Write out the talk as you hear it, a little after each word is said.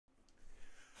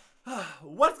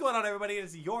What's going on, everybody?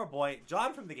 It's your boy,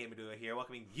 John from the GamerDuo here,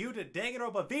 welcoming you to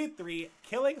Danganronpa V3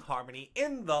 Killing Harmony.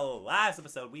 In the last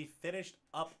episode, we finished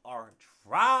up our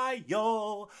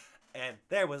trial, and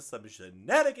there was some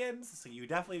shenanigans, so you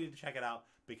definitely need to check it out,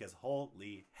 because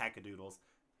holy hackadoodles,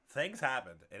 things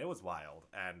happened, and it was wild,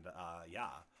 and, yeah.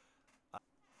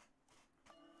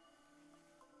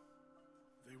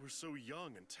 They were so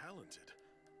young and talented.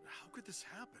 How could this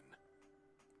happen?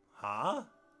 Huh?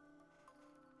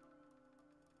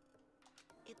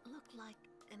 It looked like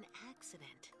an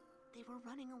accident. They were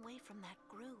running away from that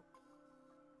group.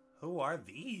 Who are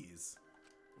these?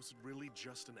 Was it really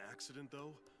just an accident,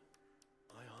 though?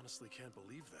 I honestly can't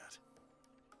believe that.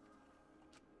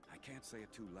 I can't say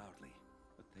it too loudly,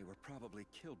 but they were probably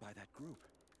killed by that group.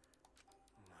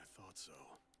 I thought so.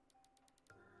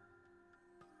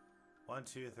 1,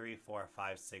 2, 3, 4,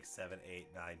 5, 6, 7, 8,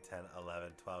 9, 10,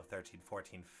 11, 12, 13,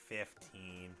 14,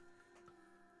 15.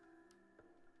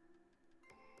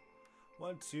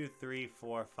 1, 2, 3,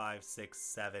 4, 5, 6,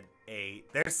 7,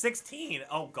 8. There's 16!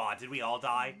 Oh god, did we all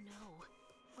die? No.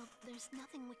 Well, there's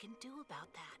nothing we can do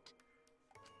about that.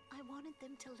 I wanted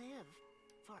them to live.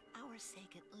 For our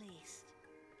sake, at least.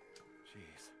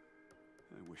 Jeez.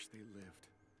 I wish they lived.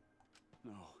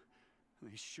 No.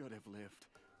 They should have lived.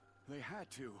 They had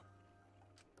to.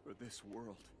 For this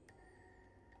world.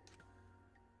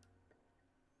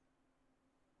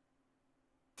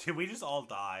 Did we just all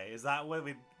die? Is that what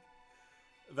we...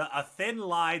 A thin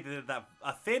line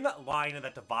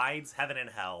that divides heaven and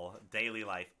hell, daily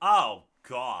life. Oh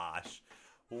gosh,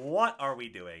 what are we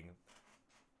doing?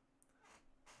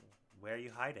 Where are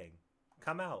you hiding?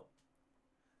 Come out.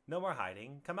 No more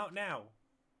hiding. Come out now.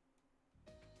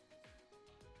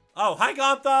 Oh, hi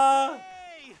Gantha!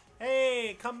 Hey!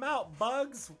 Hey, come out,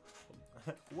 bugs!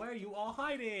 Where are you all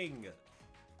hiding?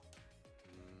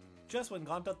 Just when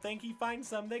Gantha think he finds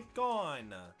some, they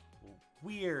gone.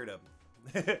 Weird.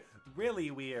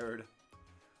 Really weird.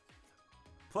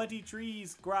 Plenty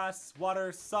trees, grass,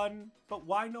 water, sun, but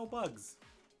why no bugs?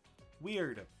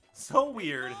 Weird. So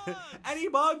weird. Bugs! Any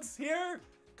bugs here?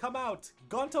 Come out.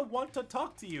 Gantha want to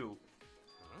talk to you.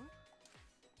 Huh?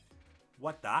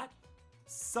 What that?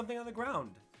 Something on the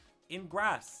ground. In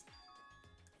grass.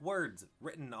 Words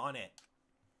written on it.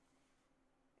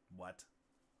 What?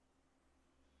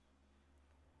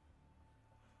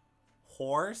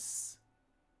 Horse?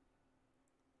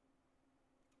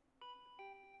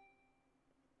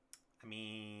 I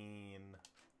mean...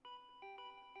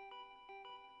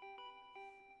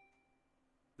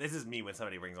 This is me when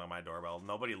somebody rings on my doorbell.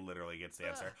 Nobody literally gets the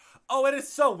answer. Oh, it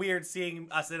is so weird seeing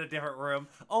us in a different room.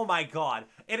 Oh my god.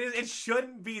 It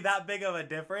shouldn't be that big of a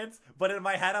difference, but in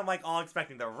my head I'm like all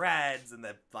expecting the reds and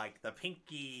the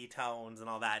pinky tones and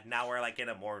all that. Now we're like in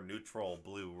a more neutral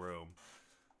blue room.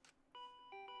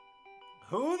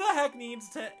 Who the heck needs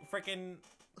to freaking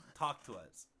talk to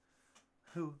us?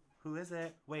 Who is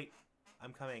it? Wait.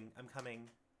 I'm coming.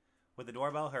 With the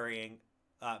doorbell hurrying.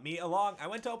 Me along. I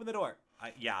went to open the door.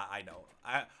 Yeah, I know.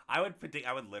 I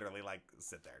would literally like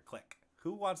sit there. Click.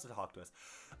 Who wants to talk to us?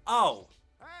 Oh.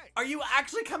 Hey! Are you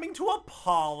actually coming to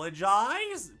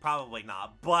apologize? Probably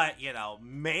not, but you know,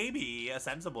 maybe a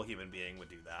sensible human being would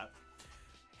do that.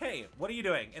 Hey, what are you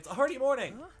doing? It's already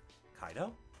morning. Huh?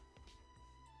 Kaido?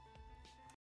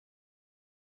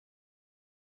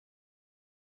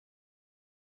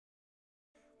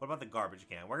 What about the garbage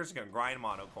can? We're just gonna grind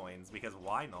mono coins because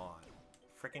why not?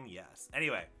 Freaking yes.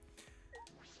 Anyway.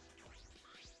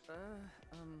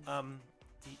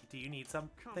 Do you need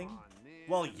something? Come on, man.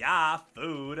 Well, yeah,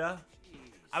 food.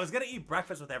 I was gonna eat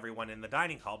breakfast with everyone in the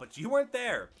dining hall, but you weren't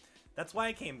there. That's why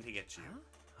I came to get you.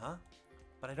 Huh?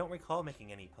 But I don't recall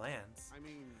making any plans. I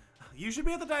mean... You should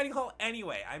be at the dining hall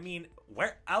anyway. I mean,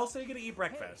 where else are you gonna eat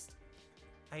breakfast?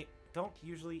 I don't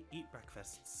usually eat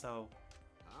breakfast, so...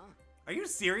 Huh? Are you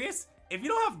serious? If you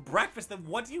don't have breakfast, then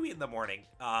what do you eat in the morning?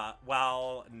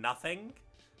 Well, nothing.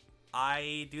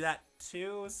 I do that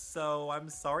too, so I'm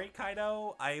sorry,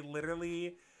 Kaido. I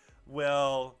literally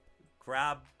will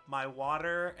grab my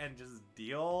water and just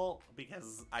deal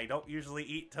because I don't usually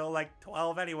eat till like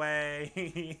 12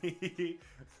 anyway.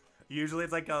 Usually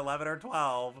it's like 11 or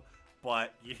 12,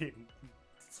 but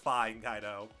it's fine,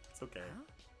 Kaido. It's okay.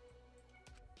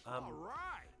 All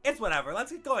right. It's whatever.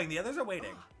 Let's get going. The others are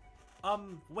waiting.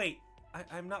 Wait.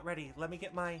 I'm not ready. Let me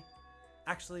get my...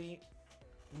 Actually,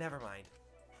 never mind.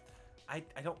 I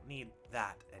don't need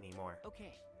that anymore.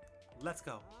 Okay. Let's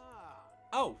go. Ah,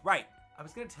 Oh, right. I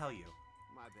was gonna tell you.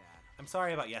 my bad. I'm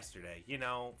sorry about yesterday, you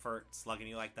know, for slugging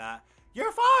you like that.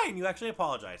 You're fine! You actually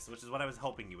apologized, which is what I was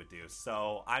hoping you would do,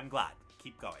 so I'm glad.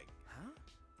 Keep going. Huh?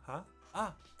 Huh?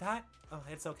 Ah, that? Oh,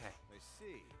 it's okay. I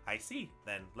see. I see.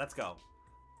 Then let's go.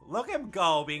 Look him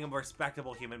go, being a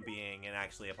respectable human being and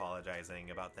actually apologizing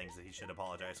about things that he should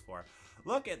apologize for.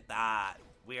 Look at that.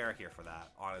 We are here for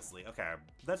that, honestly. Okay,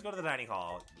 let's go to the dining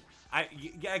hall. I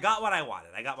got what I wanted.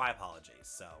 I got my apologies,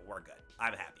 so we're good.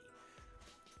 I'm happy.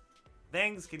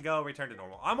 Things can go return to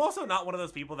normal. I'm also not one of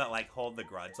those people that, like, hold the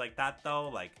grudge like that, though.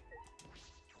 Like,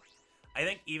 I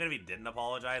think even if he didn't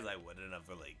apologize, I wouldn't have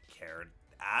really cared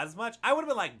as much. I would have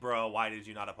been like, bro, why did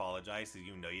you not apologize? Because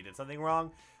you know you did something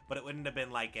wrong. But it wouldn't have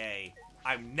been like a,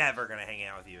 I'm never going to hang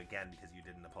out with you again because you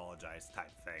didn't apologize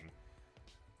type thing.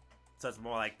 So it's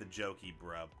more like the jokey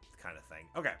bro kind of thing.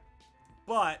 Okay.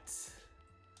 But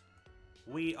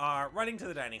we are running to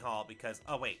the dining hall because,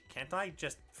 oh wait, can't I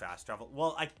just fast travel?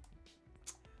 Well,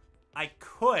 I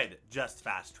could just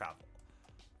fast travel,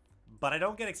 but I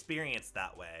don't get experience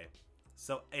that way.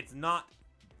 So it's not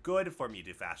good for me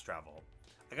to fast travel.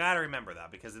 I gotta remember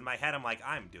that because in my head I'm like,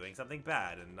 I'm doing something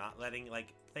bad and not letting,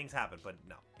 like, things happen. But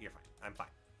no, you're fine. I'm fine.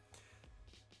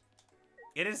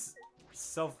 It is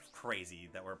so crazy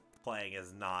that we're playing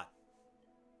as not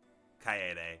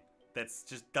Kaede. That's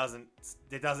just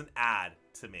it doesn't add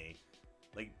to me.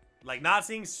 Like not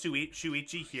seeing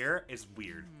Shuichi here is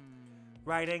weird.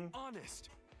 Writing. Honest.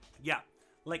 Yeah,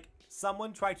 like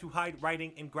someone tried to hide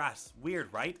writing in grass.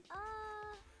 Weird, right?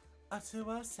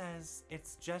 Atua says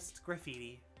it's just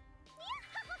graffiti.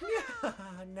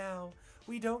 Now,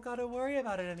 we don't gotta worry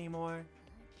about it anymore.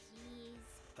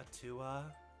 Jeez. Atua,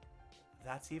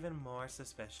 that's even more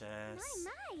suspicious.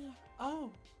 My.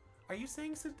 Oh, are you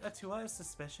saying Atua is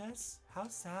suspicious? How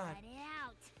sad. Cut it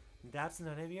out. That's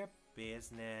none of your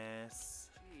business.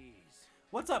 Jeez.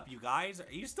 What's up, you guys?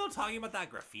 Are you still talking about that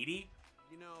graffiti?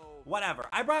 You know... Whatever.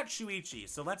 I brought Shuichi,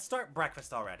 so let's start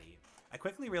breakfast already. I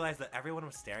quickly realized that everyone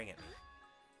was staring at me.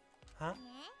 Huh?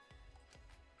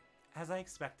 As I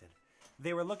expected,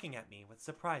 they were looking at me with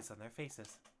surprise on their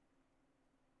faces.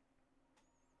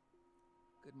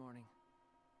 Good morning.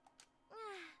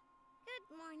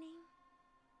 Good morning.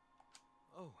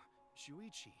 Oh,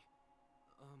 Shuichi.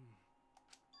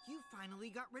 You finally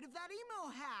got rid of that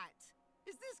emo hat!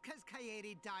 Is this cause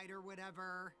Kaede died or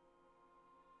whatever?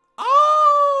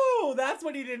 Oh! That's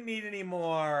what he didn't need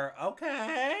anymore.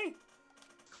 Okay.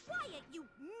 Quiet, you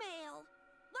male!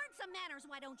 Learn some manners,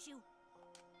 why don't you?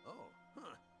 Oh,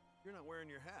 huh. You're not wearing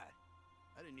your hat.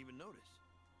 I didn't even notice.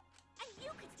 And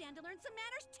you could stand to learn some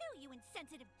manners too, you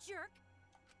insensitive jerk!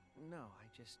 No, I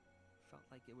just felt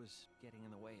like it was getting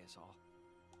in the way is all.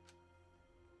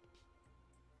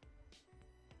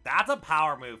 That's a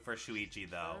power move for Shuichi,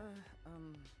 though.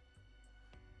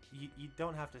 You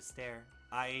don't have to stare.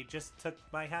 I just took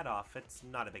my hat off. It's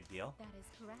not a big deal. That is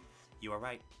correct. You are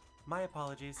right. My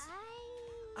apologies.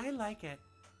 I like it.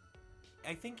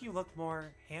 I think you look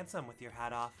more handsome with your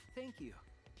hat off. Thank you.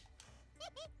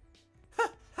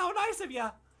 How nice of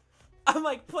ya! I'm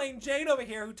like plain Jane over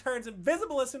here who turns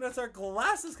invisible as soon as her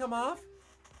glasses come off.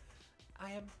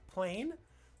 I am plain,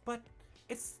 but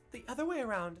it's the other way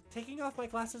around. Taking off my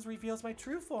glasses reveals my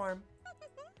true form.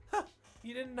 Huh,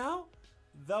 you didn't know?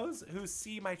 Those who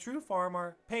see my true form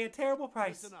pay a terrible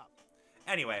price. Listen up.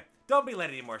 Anyway, don't be late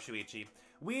anymore, Shuichi.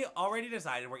 We already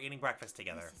decided we're eating breakfast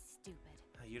together. This is stupid.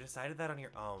 You decided that on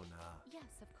your own, Yes,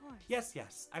 of course.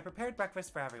 Yes. I prepared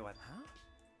breakfast for everyone. Huh?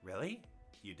 Really?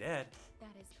 You did? That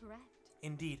is correct.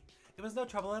 Indeed. It was no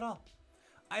trouble at all.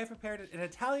 I have prepared an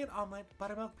Italian omelet,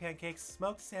 buttermilk pancakes,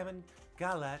 smoked salmon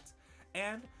galette,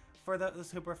 and for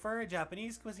those who prefer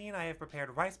Japanese cuisine, I have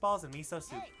prepared rice balls and miso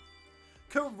soup. Hey.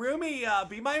 Kurumi,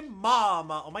 be my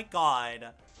mom! Oh my god.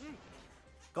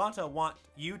 Gonta want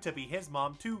you to be his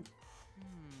mom too.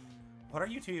 What are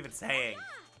you two even saying?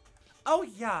 Oh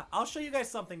yeah, I'll show you guys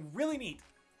something really neat.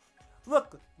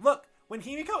 Look, when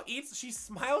Himiko eats, she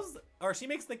smiles, or she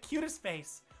makes the cutest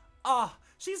face. Ah,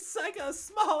 she's like a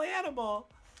small animal.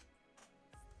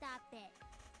 Stop it.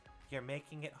 You're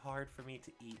making it hard for me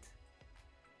to eat.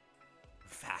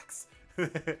 Facts.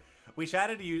 We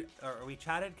chatted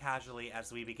casually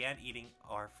as we began eating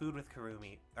our food with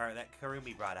Kurumi, or that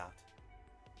Kurumi brought out.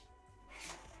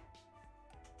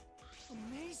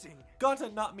 Amazing.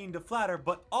 Gonta not mean to flatter,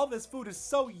 but all this food is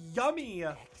so yummy.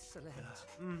 Excellent.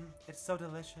 It's so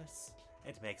delicious.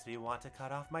 It makes me want to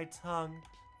cut off my tongue.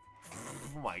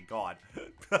 Oh my god.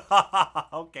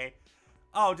 Okay.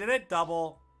 Oh, did it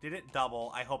double? Did it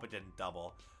double? I hope it didn't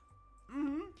double.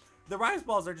 The rice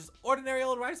balls are just ordinary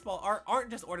old rice balls. Aren't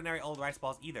just ordinary old rice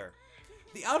balls either.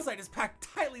 The outside is packed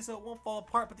tightly so it won't fall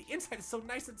apart, but the inside is so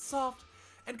nice and soft.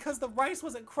 And because the rice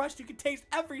wasn't crushed, you can taste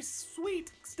every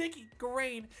sweet, sticky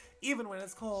grain, even when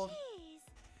it's cold. Jeez.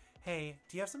 Hey,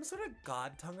 do you have some sort of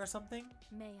god tongue or something?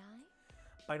 May I?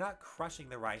 By not crushing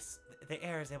the rice, the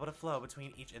air is able to flow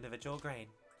between each individual grain.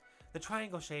 The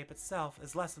triangle shape itself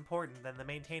is less important than the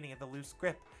maintaining of the loose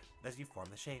grip as you form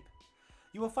the shape.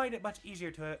 You will find it much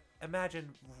easier to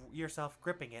imagine yourself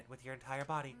gripping it with your entire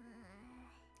body.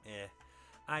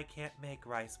 I can't make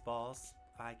rice balls.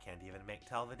 I can't even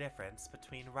tell the difference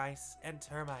between rice and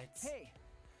termites. Hey!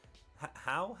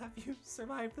 How have you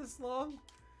survived this long?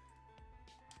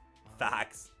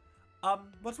 Facts.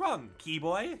 What's wrong,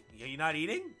 Keyboy? Are you not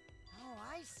eating? Oh,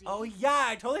 I see. Oh yeah,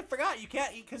 I totally forgot you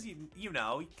can't eat because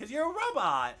because you're a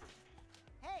robot.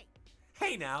 Hey!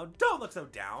 Hey now, don't look so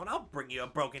down. I'll bring you a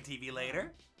broken TV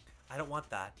later. I don't want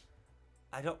that.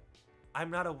 I'm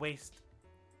not a waste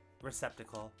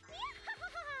receptacle.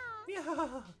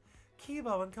 Yeah.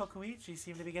 Kibo and Kokoichi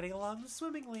seem to be getting along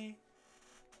swimmingly.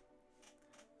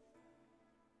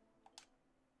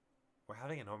 We're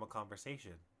having a normal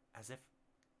conversation, as if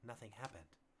nothing happened.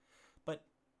 But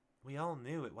we all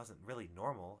knew it wasn't really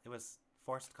normal. It was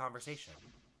forced conversation.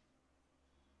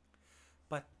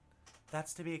 But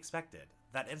that's to be expected.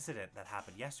 That incident that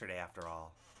happened yesterday, after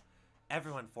all.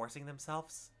 Everyone forcing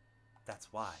themselves,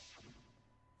 that's why.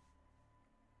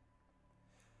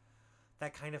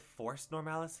 That kind of forced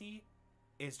normalcy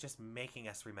is just making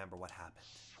us remember what happened.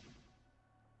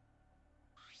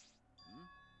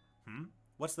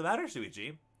 What's the matter,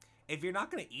 Shuichi? If you're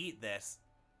not gonna eat this,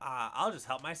 I'll just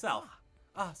help myself.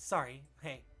 Sorry.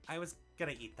 Hey, I was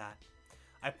gonna eat that.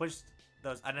 I pushed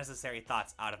those unnecessary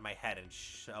thoughts out of my head and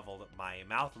shoveled my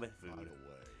mouth with food.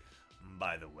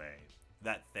 By the way,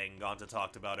 that thing Gonta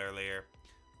talked about earlier,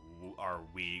 are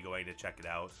we going to check it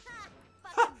out?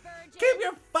 Keep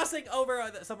your fussing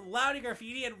over some loudy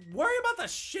graffiti and worry about the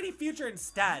shitty future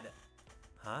instead.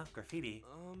 Huh? Graffiti?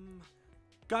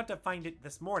 Got to find it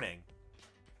this morning.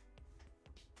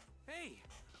 Hey!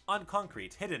 On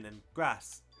concrete, hidden in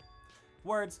grass.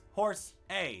 Words, horse,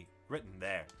 A, written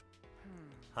there.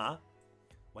 Huh?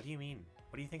 What do you mean?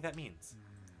 What do you think that means?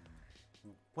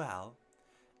 Well,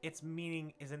 its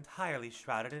meaning is entirely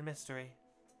shrouded in mystery.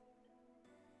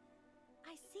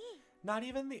 I see. Not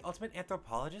even the ultimate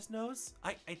anthropologist knows?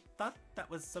 I thought that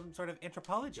was some sort of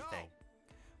anthropology thing.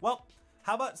 Well,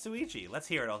 how about Shuichi? Let's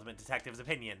hear an ultimate detective's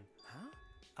opinion.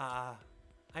 Huh?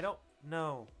 I don't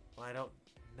know. I don't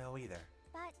know either.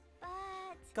 But...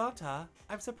 Gonta,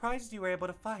 I'm surprised you were able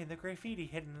to find the graffiti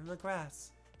hidden in the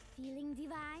grass. Feeling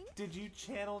divine? Did you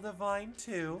channel divine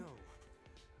too? No.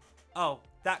 Oh,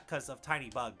 that 'cause of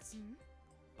tiny bugs.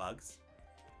 Bugs?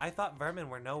 I thought vermin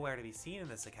were nowhere to be seen in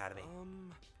this academy.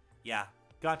 Yeah,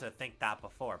 got to think that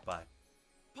before, but...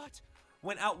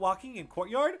 When out walking in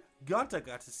courtyard, Gonta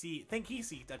got to think he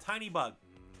sees a tiny bug.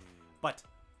 But...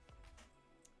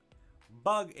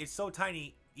 Bug is so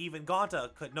tiny, even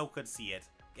Gonta could see it.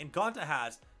 And Gonta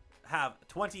have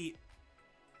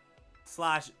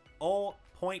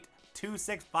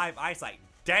 20/0.265 eyesight.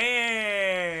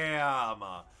 Damn!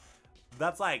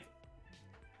 That's like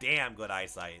damn good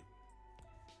eyesight.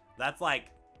 That's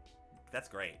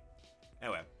great.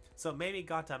 Anyway, so maybe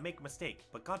Gonta make a mistake,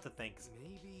 but Gonta thinks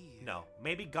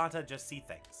maybe Gonta just see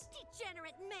things.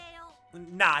 Degenerate male!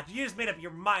 Nah, you just made up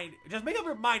your mind. Just make up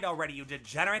your mind already, you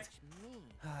degenerate.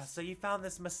 So you found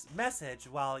this message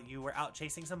while you were out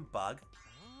chasing some bug?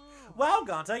 Wow,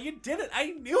 Gonta, you did it!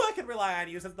 I knew I could rely on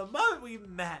you since the moment we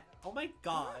met. Oh my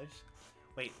gosh.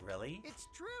 Wait, really? It's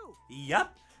true.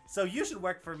 Yep. So you should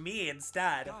work for me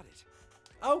instead. Got it.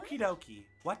 Okie dokie.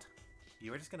 What? You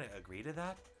were just gonna agree to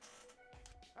that?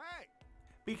 Hey.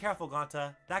 Be careful,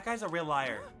 Gonta. That guy's a real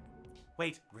liar.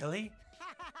 Wait, really?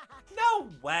 No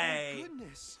way! Oh,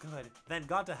 goodness. Good. Then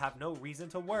Gonta have no reason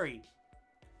to worry.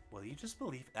 Will you just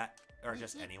believe that, or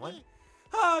just anyone?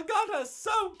 Gonta's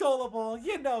so gullible.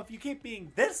 You know, if you keep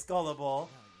being this gullible,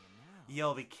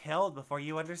 you'll be killed before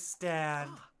you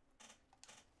understand.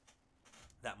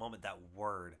 That moment, that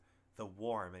word, the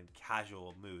warm and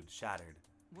casual mood shattered.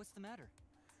 What's the matter?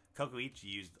 Kokoichi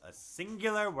used a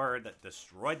singular word that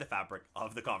destroyed the fabric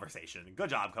of the conversation. Good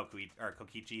job,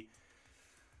 Kokichi.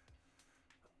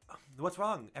 What's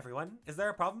wrong, everyone? Is there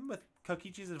a problem with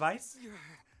Kokichi's advice?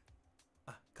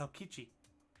 Kokichi,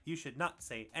 you should not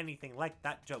say anything like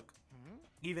that joke.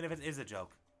 Even if it is a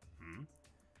joke.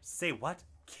 Say what?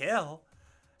 Kill?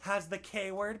 Has the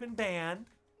K word been banned?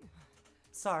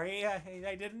 Sorry,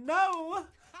 I didn't know.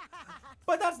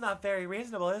 But that's not very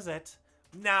reasonable, is it?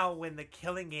 Now, when the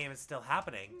killing game is still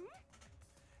happening.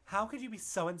 How could you be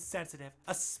so insensitive?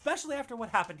 Especially after what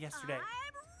happened yesterday.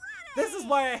 This is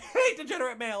why I hate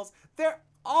degenerate males. They're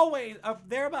always,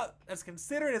 they're about as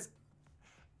considerate as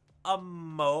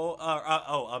amoebas.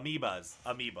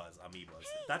 Amoebas.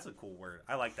 That's a cool word.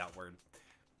 I like that word.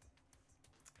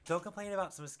 Don't complain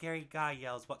about some scary guy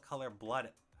yells, what color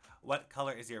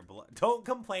is your blood? Don't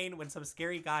complain when some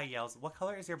scary guy yells, what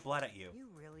color is your blood at you? You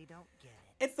really don't get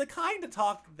it. It's the kind of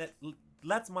talk that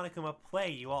lets Monokuma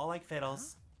play you all like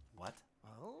fiddles. Huh? What?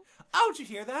 Oh? Oh, did you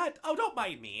hear that? Oh, don't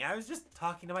mind me. I was just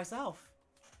talking to myself.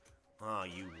 Oh,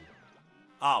 you...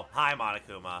 Oh, hi,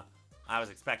 Monokuma. I was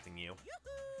expecting you.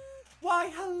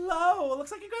 Why, hello!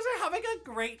 Looks like you guys are having a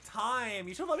great time.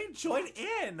 You should let me join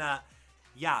in.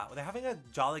 Yeah, they're having a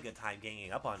jolly good time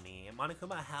ganging up on me.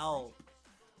 Monokuma, help.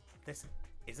 This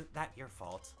isn't that your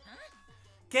fault? Huh?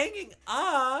 Ganging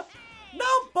up? No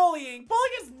bullying!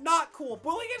 Bullying is not cool.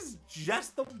 Bullying is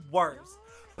just the worst.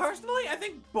 Personally, I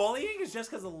think bullying is just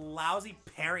because of lousy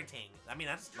parenting. I mean,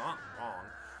 that's not wrong.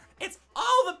 It's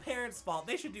all the parents' fault.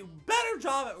 They should do a better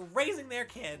job at raising their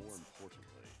kids. More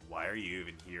importantly, why are you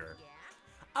even here?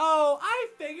 Oh, I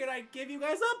figured I'd give you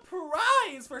guys a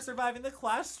prize for surviving the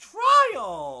class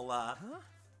trial. Huh?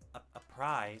 A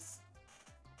prize?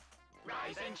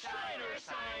 Rise and shine or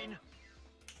sign.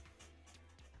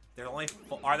 There are only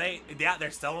four. Are they? Yeah,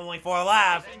 there's still only 4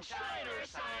 left. Rise and shine or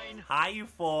sign. Hi, you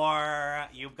 4.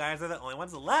 You guys are the only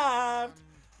ones left.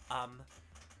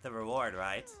 The reward,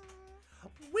 right?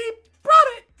 We brought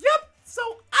it. Yep. So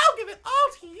I'll give it all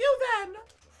to you then.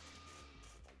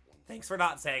 Thanks for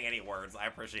not saying any words. I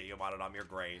appreciate you, Monodom. You're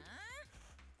great.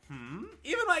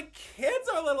 Even my kids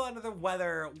are a little under the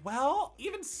weather. Well,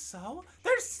 even so,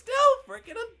 they're still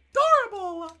freaking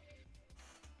adorable.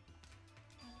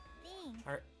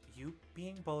 Are you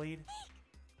being bullied?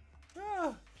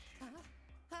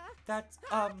 That's,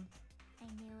 I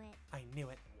knew it. I knew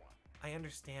it. I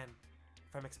understand.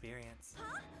 From experience.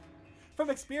 From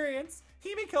experience?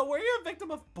 Himiko, were you a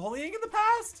victim of bullying in the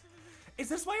past? Is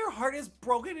this why your heart is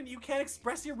broken and you can't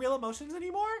express your real emotions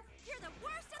anymore? You're the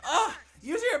worst of the worst.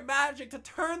 Use your magic to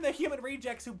turn the human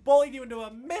rejects who bullied you into a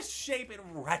misshapen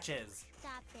wretches.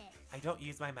 Stop it. I don't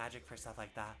use my magic for stuff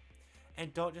like that.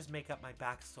 And don't just make up my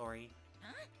backstory.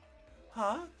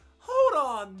 Huh? Hold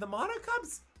on, the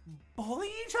Monokubs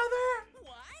bully each other?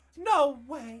 What? No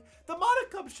way. The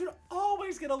Monokubs should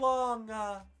always get along.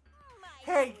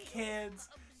 Hey kids,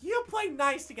 you play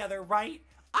nice together, right?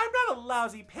 I'm not a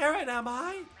lousy parent, am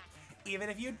I? Even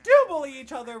if you do bully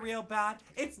each other real bad,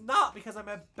 it's not because I'm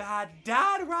a bad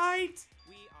dad, right?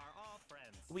 We are all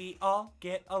friends. We all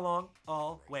get along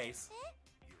always.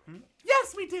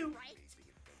 Yes, we do. Right?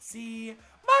 See,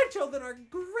 my children are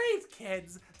great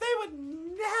kids. They would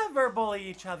never bully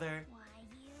each other. Why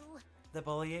you? The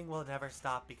bullying will never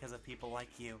stop because of people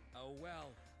like you. Oh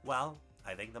well. Well,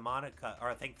 I think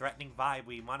the threatening vibe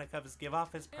we Monokubs give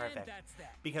off is perfect. And that's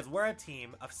that. Because we're a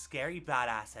team of scary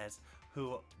badasses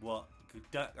who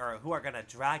are gonna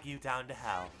drag you down to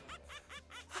hell.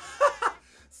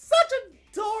 Such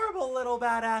adorable little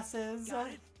badasses.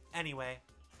 Anyway,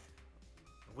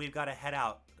 we've got to head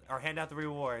out or hand out the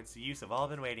rewards you've all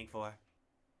been waiting for.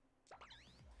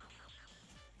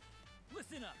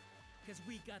 Listen up, because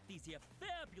we got these here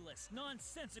fabulous,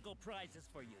 nonsensical prizes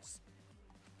for yous.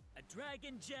 A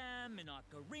dragon gem, an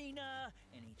ocarina,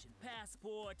 an ancient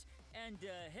passport, and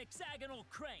a hexagonal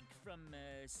crank from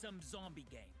some zombie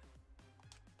game.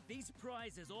 These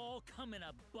prizes all come in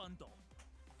a bundle.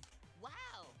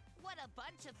 Wow! What a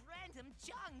bunch of random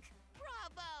junk!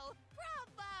 Bravo!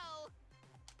 Bravo!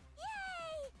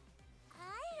 Yay!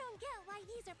 I don't get why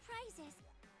these are prizes,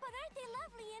 but aren't they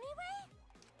lovely anyway?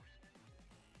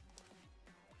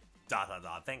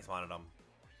 Thanks, Monodom.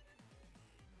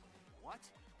 What?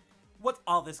 What's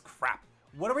all this crap?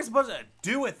 What are we supposed to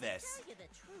do with this? Tell you the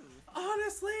truth.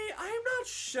 Honestly, I'm not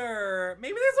sure.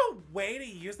 Maybe there's a way to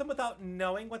use them without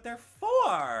knowing what they're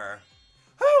for.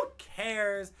 Who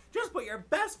cares? Just put your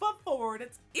best foot forward.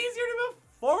 It's easier to move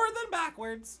forward than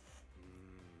backwards.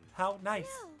 How nice.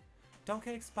 No. Don't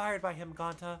get inspired by him,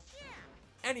 Gonta.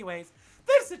 Yeah. Anyways,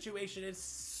 this situation is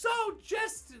so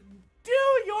just do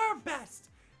your best.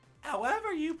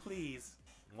 However you please.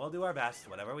 We'll do our best,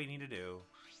 whatever we need to do.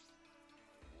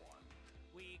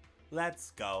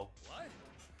 Let's go. What?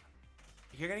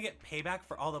 You're gonna get payback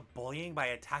for all the bullying by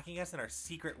attacking us in our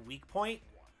secret weak point?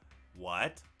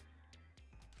 What?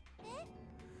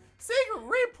 Secret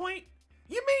weak point?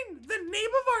 You mean the nape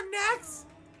of our necks?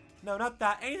 No, not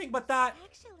that. Anything but that.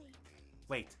 Actually.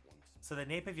 Wait, so the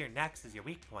nape of your necks is your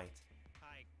weak point?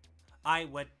 I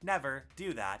would never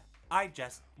do that. I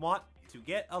just want to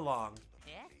get along.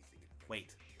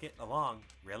 Wait, get along?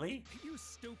 Really? You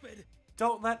stupid.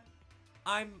 Don't let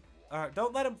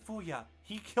him fool ya.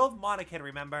 He killed Monokid,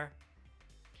 remember?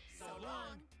 So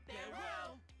long,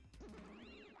 farewell.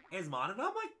 Is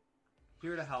Monodom like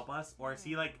here to help us, or is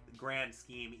he like grand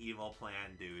scheme evil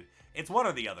plan dude? It's one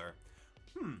or the other.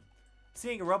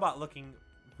 Seeing a robot-looking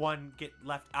one get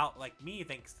left out like me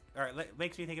makes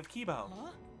me think of Kibo.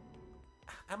 Huh?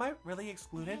 Am I really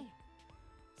excluded? Hey.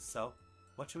 So,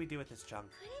 what should we do with this junk?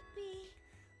 Could it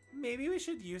be? Maybe we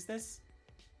should use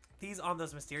these on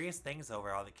those mysterious things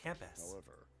over on the campus.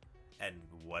 However, And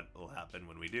what will happen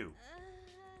when we do?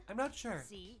 I'm not sure.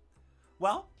 See?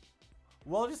 Well,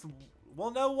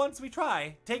 we'll know once we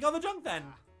try. Take all the junk then.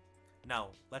 No,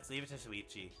 let's leave it to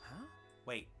Shuichi. Huh?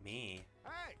 Wait, me?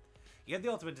 hey, You're the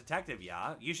ultimate detective,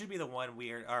 yeah? You should be the one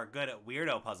good at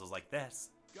weirdo puzzles like this.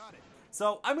 got it.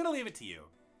 So I'm gonna leave it to you.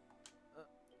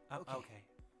 Okay. Okay.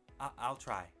 I'll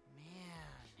try.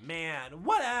 Man. Man,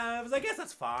 whatevs. I guess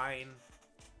that's fine.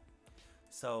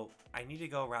 So I need to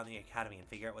go around the academy and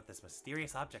figure out what this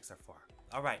mysterious objects are for.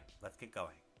 All right, let's get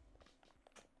going.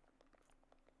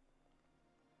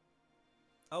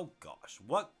 Oh gosh,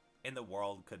 what in the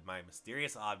world could my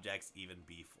mysterious objects even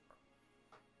be for?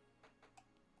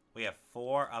 We have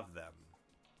 4 of them.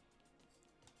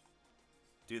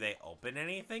 Do they open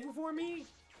anything for me?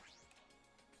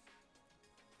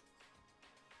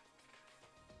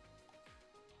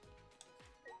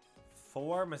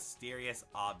 Four mysterious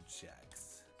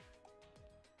objects.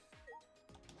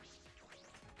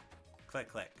 Click,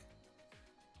 click.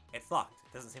 It's locked.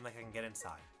 It doesn't seem like I can get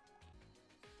inside.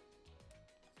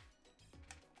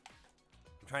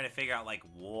 I'm trying to figure out, like,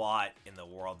 what in the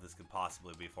world this could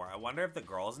possibly be for. I wonder if the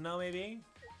girls know, maybe?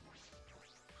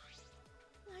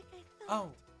 Like I thought.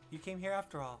 Oh, you came here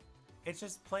after all. It's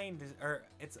just plain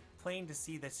to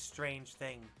see this strange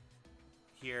thing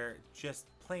here. Just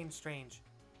plain strange.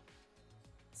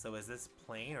 So is this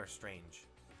plain or strange?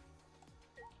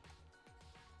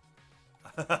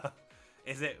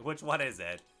 Which one is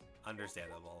it?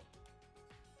 Understandable.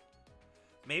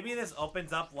 Maybe this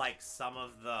opens up like some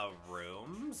of the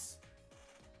rooms?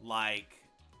 Like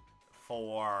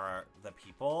for the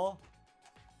people?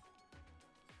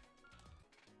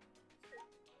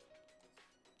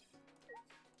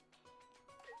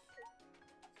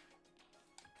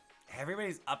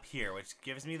 Everybody's up here, which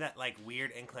gives me that like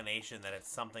weird inclination that it's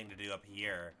something to do up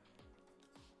here.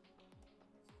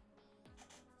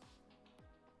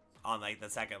 On like the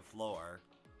 2nd floor.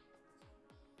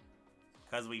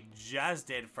 Because we just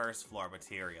did 1st floor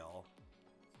material.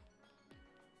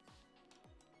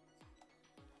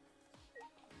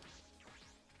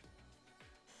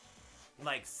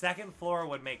 Like 2nd floor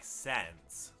would make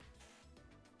sense.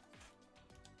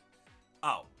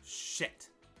 Oh, shit.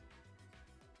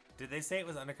 Did they say it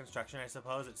was under construction? I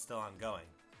suppose it's still ongoing.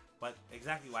 But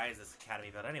exactly why is this academy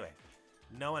built anyway?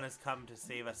 No one has come to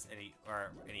save us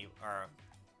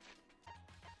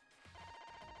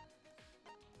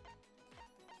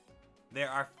There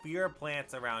are fewer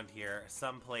plants around here.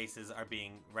 Some places are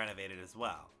being renovated as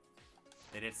well.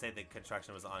 They did say the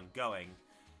construction was ongoing.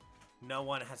 No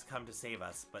one has come to save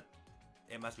us, but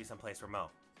it must be someplace remote.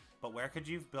 But where could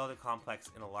you build a complex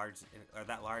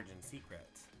that large in secret?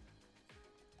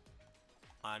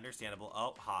 Understandable.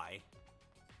 Oh, hi.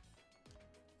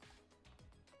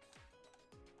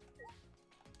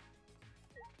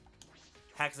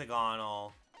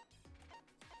 Hexagonal.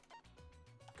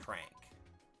 Crank.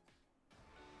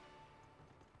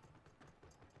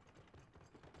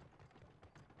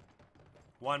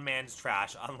 One man's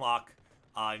trash. Unlock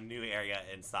a new area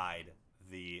inside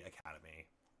the academy.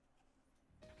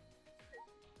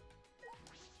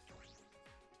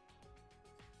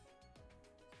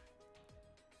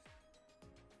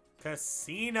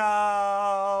 Casino!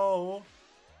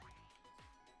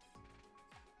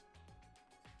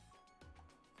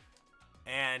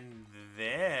 And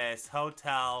this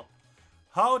Hotel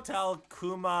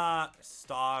Kuma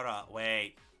Stara.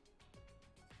 Wait.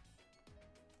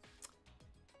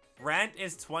 Rent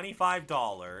is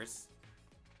 $25.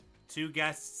 2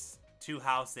 guests, 2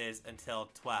 houses until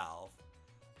 12.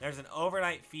 There's an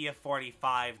overnight fee of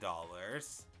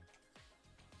 $45.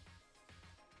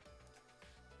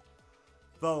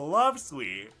 The Love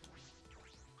Suite.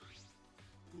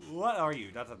 What are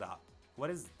you? Dot, dot, dot. What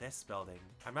is this building?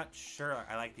 I'm not sure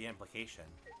I like the implication.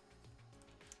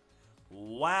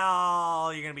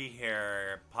 Well, you're gonna be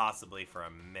here possibly for a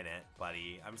minute,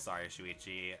 buddy. I'm sorry,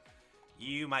 Shuichi.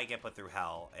 You might get put through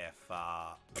hell if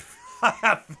I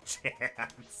have the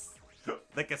chance.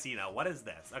 The casino. What is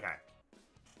this? Okay.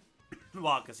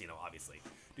 Well, casino, obviously.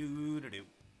 Do-do-do.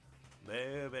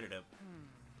 Boo-boo-do-do.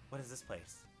 What is this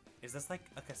place? Is this like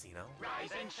a casino?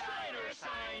 Rise and shine or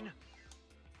sign.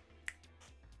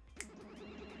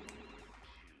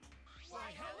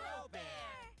 Why, hello there.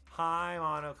 Hi,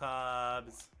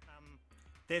 Monocubs.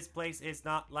 This place is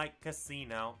not like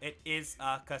casino. It is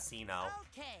a casino.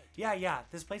 Okay. Yeah,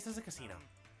 this place is a casino.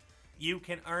 You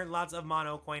can earn lots of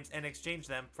mono coins and exchange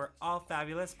them for all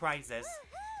fabulous prizes.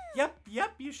 Yep,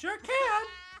 you sure can.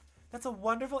 That's a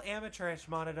wonderful amateurish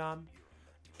monodom.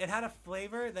 It had a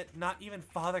flavor that not even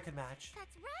father could match.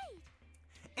 That's right.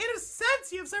 In a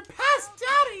sense, you've surpassed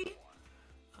Daddy!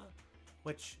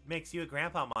 Which makes you a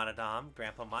Grandpa Monodom.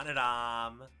 Grandpa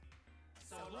Monodom.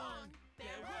 So long,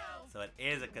 farewell. So it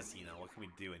is a casino. What can we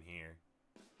do in here?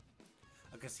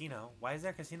 A casino? Why is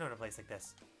there a casino in a place like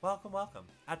this? Welcome, welcome.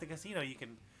 At the casino,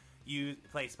 you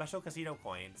play special casino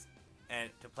coins and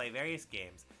to play various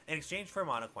games in exchange for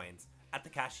mono coins at the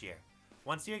cashier.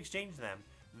 Once you exchange them,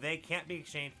 they can't be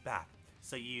exchanged back.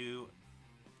 So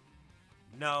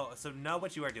know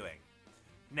what you are doing.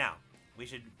 Now, you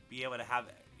should be able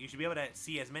to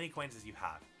see as many coins as you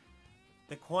have.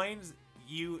 The coins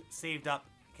you saved up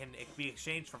can be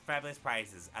exchanged for fabulous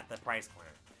prizes at the prize corner.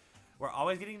 We're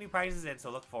always getting new prizes in, so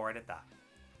look forward at that.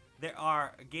 There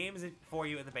are games for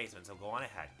you in the basement, so go on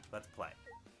ahead. Let's play.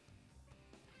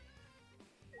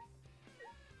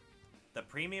 The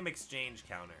premium exchange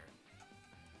counter.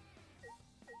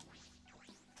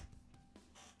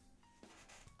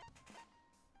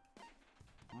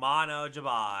 Mono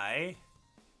Jabai.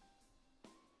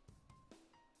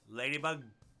 Ladybug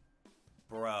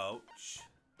brooch.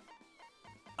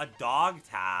 A dog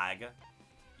tag.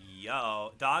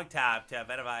 Yo. Dog tag to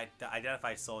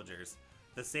identify soldiers.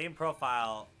 The same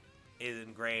profile is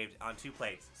engraved on 2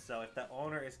 plates. So if the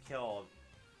owner is killed,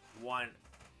 one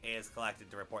is collected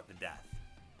to report the death.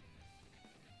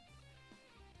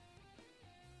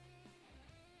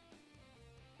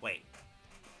 Wait.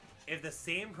 If the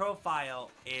same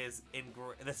profile is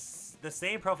the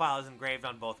same profile is engraved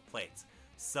on both plates.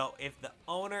 So if the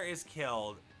owner is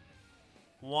killed,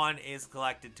 one is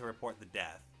collected to report the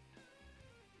death.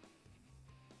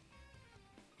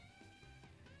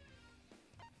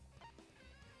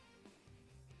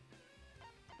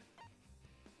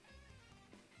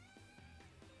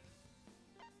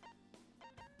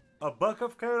 A book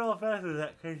of criminal offenses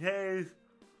that contains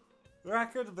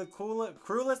records of the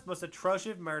cruelest, most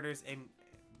atrocious murders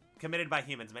committed by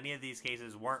humans. Many of these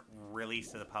cases weren't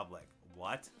released to the public.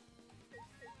 What?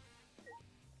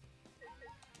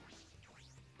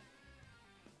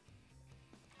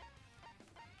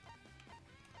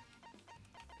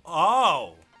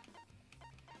 Oh!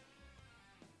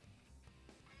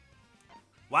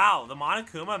 Wow, the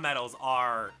Monokuma medals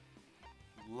are,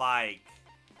 like,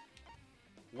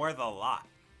 worth a lot.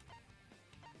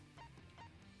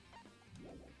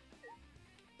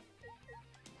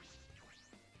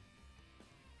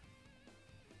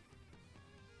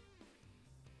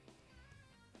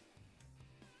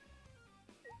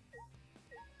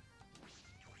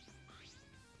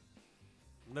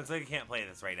 Looks like you can't play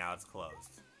this right now. It's closed.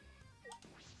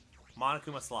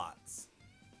 Monokuma slots.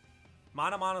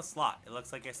 Mono slot. It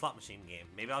looks like a slot machine game.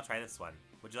 Maybe I'll try this one.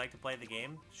 Would you like to play the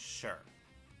game? Sure.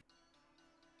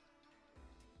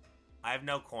 I have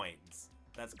no coins.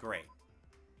 That's great.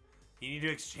 You need to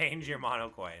exchange your mono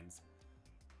coins.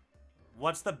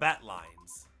 What's the bet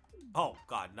lines? Oh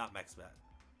god, not max bet.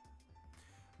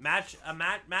 Match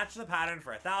the pattern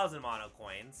for 1,000 mono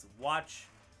coins.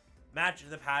 Match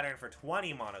the pattern for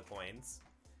 20 mono coins.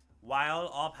 While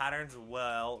all patterns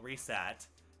will reset.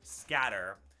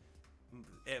 Scatter.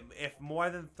 If more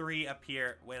than 3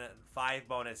 appear when 5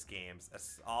 bonus games,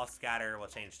 all scatter will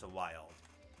change to wild.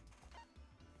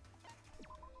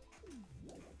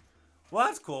 Well,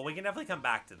 that's cool. We can definitely come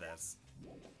back to this.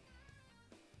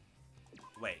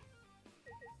 Wait.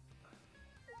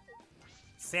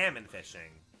 Salmon fishing.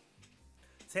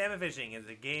 Salmon fishing is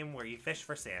a game where you fish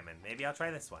for salmon. Maybe I'll try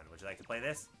this one. Would you like to play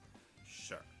this?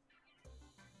 Sure.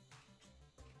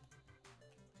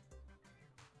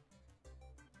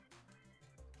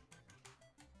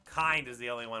 Kind is the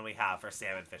only one we have for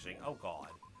salmon fishing. Oh god.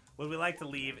 Would we like to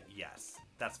leave? Yes.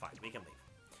 That's fine. We can leave.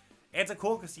 It's a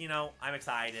cool casino. I'm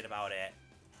excited about it.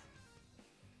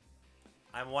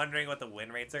 I'm wondering what the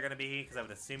win rates are going to be, because I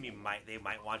would assume they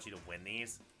might want you to win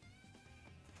these.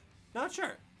 Not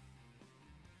sure.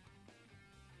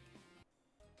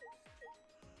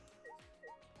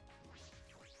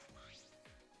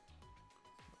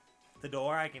 The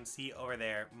door I can see over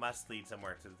there must lead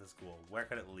somewhere to the school. Where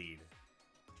could it lead?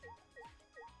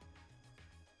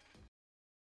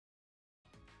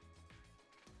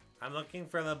 I'm looking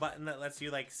for the button that lets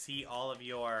you, like, see all of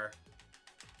your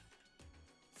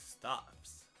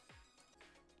stuffs.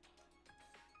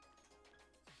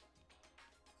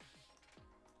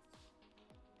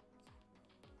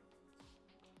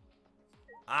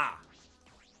 Ah!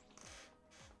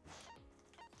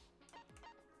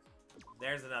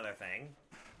 There's another thing.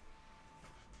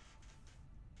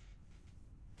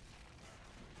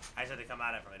 I just had to come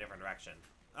at it from a different direction.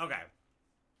 Okay.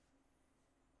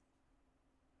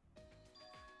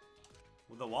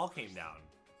 Well, the wall came down.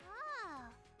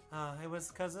 Oh. It was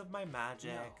because of my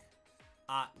magic.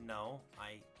 No.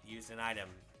 I used an item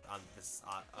on this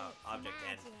object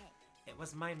and it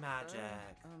was my magic.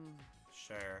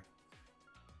 Sure.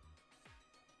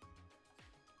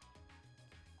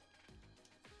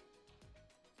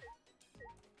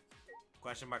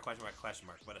 Question mark, question mark, question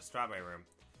mark. But a strawberry room.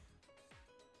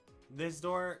 This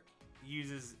door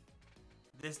is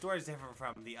different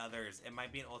from the others. It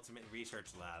might be an ultimate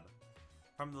research lab.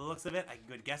 From the looks of it, I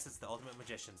would guess it's the Ultimate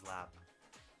Magician's Lab.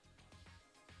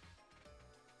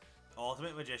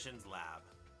 Ultimate Magician's Lab.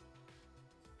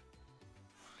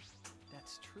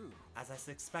 That's true. As I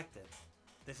expected.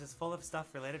 This is full of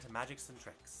stuff related to magics and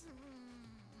tricks.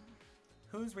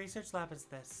 Whose research lab is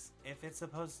this? If it's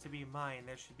supposed to be mine,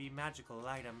 there should be magical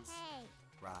items. Hey.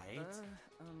 Right?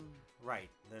 Right.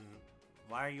 Then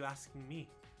why are you asking me?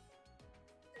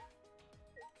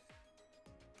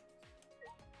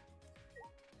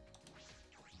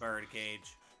 Bird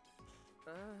cage.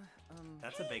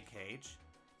 That's a big cage.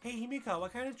 Hey, Himiko,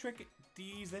 what kind of trick do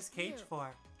you use this cage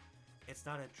for? It's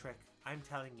not a trick. I'm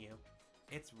telling you.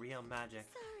 It's real magic.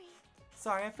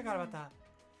 Sorry, I forgot about that.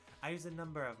 I use a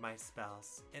number of my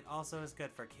spells. It also is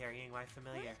good for carrying my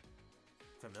familiar.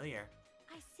 Familiar?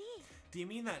 I see. Do you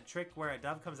mean that trick where a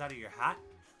dove comes out of your hat?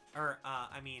 Or,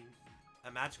 I mean,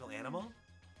 a magical animal?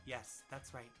 Yes,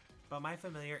 that's right. But my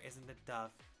familiar isn't a dove.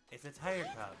 It's a tiger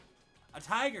cub. A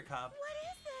tiger cub? What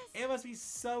is this? It must be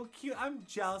so cute. I'm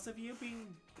jealous of you being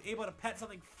able to pet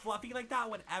something fluffy like that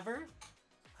whenever.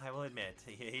 I will admit,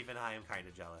 even I am kind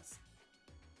of jealous.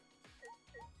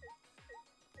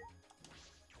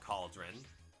 Cauldron.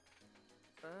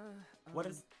 What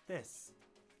is this?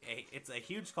 It's a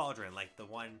huge cauldron like the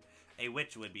one a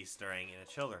witch would be stirring in a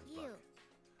children's book.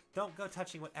 Don't go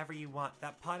touching whatever you want.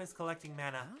 That pot is collecting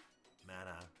mana.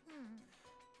 Mana.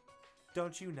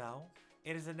 Don't you know?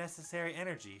 It is a necessary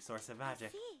energy source of magic.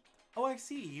 I see. Oh, I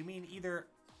see. You mean either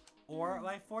or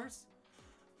life force?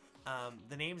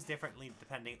 The name's differently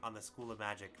depending on the school of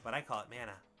magic, but I call it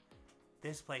mana.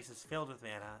 This place is filled with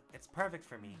mana. It's perfect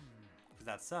for me. Is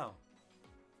that so?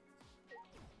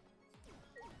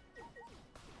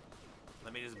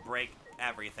 Let me just break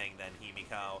everything then,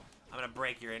 Himiko. I'm gonna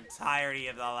break your entirety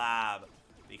of the lab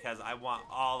because I want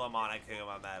all the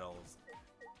Monokuma medals.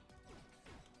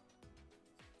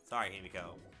 Sorry,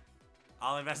 Himiko.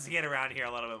 I'll investigate around here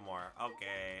a little bit more.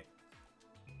 Okay.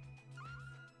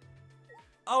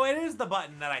 Oh, it is the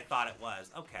button that I thought it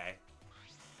was. Okay.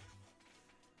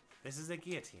 This is a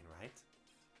guillotine, right?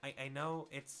 I know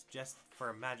it's just for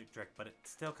a magic trick, but it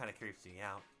still kind of creeps me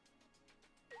out.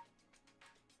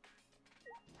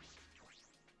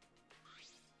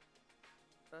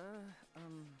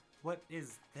 What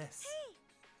is this? Hey!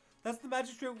 That's the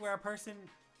magic trick where a person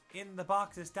in the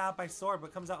box is stabbed by sword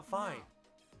but comes out fine. No.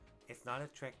 It's not a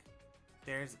trick.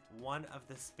 There's one of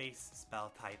the space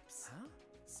spell types. Huh?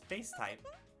 Space type?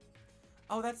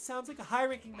 Oh, that sounds like a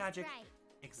high-ranking magic. Right.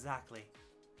 Exactly.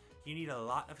 You need a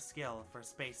lot of skill for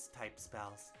space type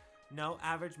spells. No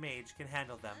average mage can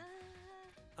handle them.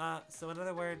 So in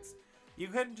other words, you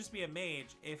couldn't just be a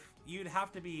mage if you'd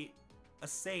have to be a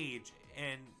sage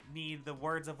and need the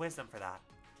words of wisdom for that.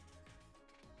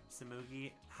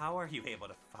 Samugi, how are you able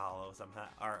to follow somehow,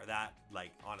 or that,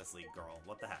 like, honestly, girl,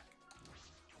 what the heck?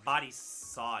 Body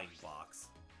sawing blocks.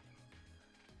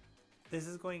 This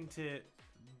is going to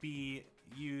be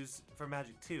used for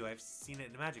magic too. I've seen it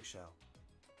in a magic show.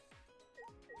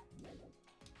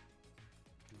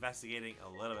 Investigating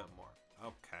a little bit more.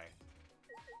 Okay.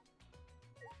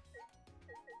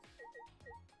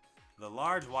 The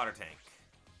large water tank.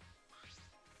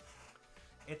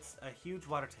 It's a huge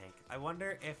water tank. I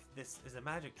wonder if this is a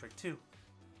magic trick too.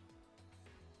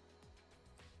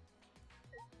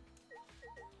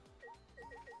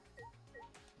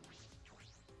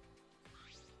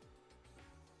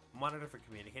 Monitor for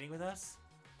communicating with us?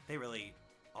 They really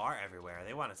are everywhere.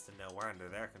 They want us to know we're under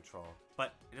their control.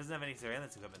 But it doesn't have any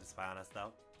surveillance equipment to spy on us,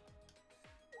 though.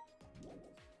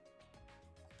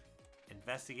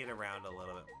 Investigate around a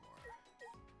little bit more.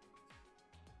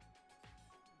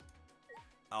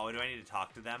 Oh, do I need to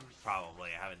talk to them? Probably.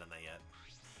 I haven't done that yet.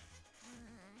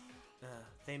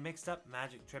 They mixed up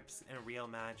magic trips and real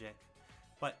magic.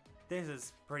 But this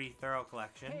is pretty thorough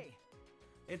collection. Hey.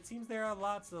 It seems there are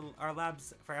lots of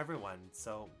labs for everyone,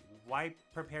 so why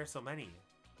prepare so many?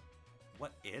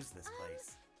 What is this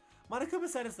place? Monokuma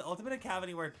said it's the ultimate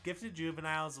academy where gifted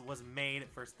juveniles was made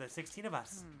for the 16 of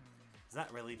us. Is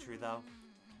that really true though?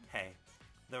 Hey,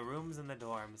 the rooms and the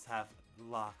dorms have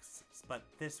locks, but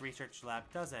this research lab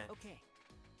doesn't. Okay.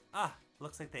 Ah,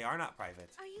 looks like they are not private.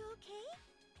 Are you okay?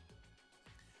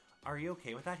 Are you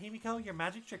okay with that, Himiko? Your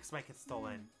magic tricks might get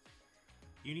stolen.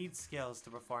 You need skills to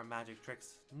perform magic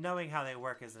tricks. Knowing how they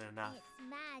work isn't enough. It's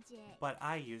magic. But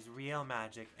I use real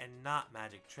magic and not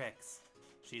magic tricks.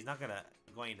 She's not going to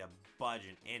budge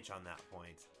an inch on that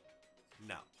point.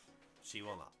 No, she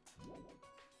will not.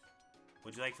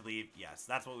 Would you like to leave? Yes,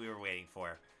 that's what we were waiting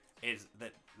for. Is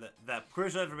that the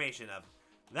crucial information of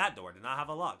that door did not have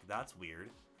a lock. That's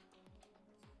weird.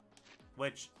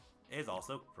 Which is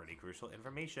also pretty crucial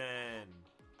information.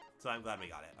 So I'm glad we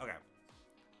got it. Okay.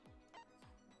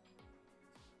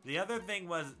 The other thing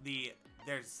was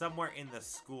there's somewhere in the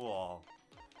school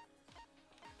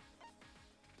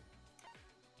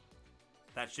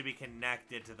that should be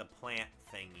connected to the plant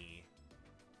thingy.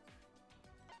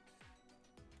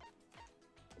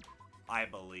 I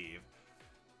believe.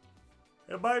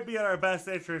 It might be in our best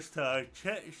interest to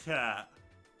chit-chat.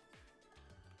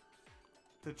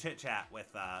 To chit-chat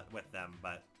with them,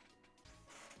 but...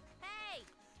 Hey!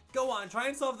 Go on, try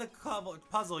and solve the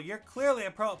puzzle. You're clearly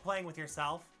a pro at playing with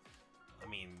yourself. I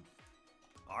mean,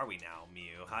 are we now,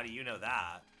 Mew? How do you know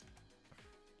that?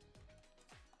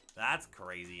 That's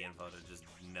crazy info to just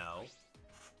know.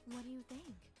 What do you think?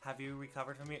 Have you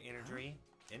recovered from your injury?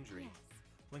 Injury? Yes.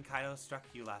 When Kaido struck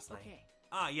you last night. Okay.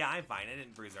 Ah, yeah, I'm fine. I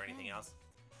didn't bruise or anything Thanks. else.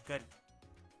 Good.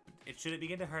 Should it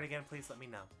begin to hurt again, please let me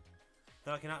know.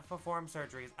 Though I cannot perform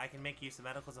surgeries, I can make use of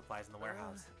medical supplies in the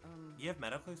warehouse. You have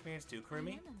medical experience too, I am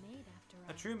Kurumi? a maid after all.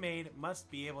 A true maid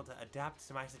must be able to adapt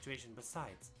to my situation.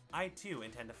 Besides, I too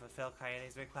intend to fulfill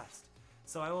Kaede's request,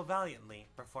 so I will valiantly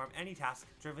perform any task,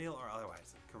 trivial or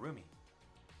otherwise. Kurumi.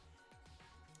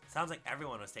 Sounds like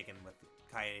everyone was taken with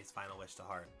Kaede's final wish to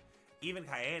heart. Even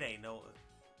if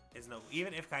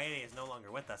Kaede is no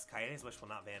longer with us, Kaede's wish will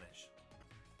not vanish.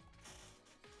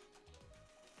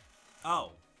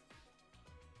 Oh.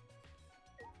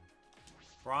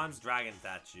 Bronze dragon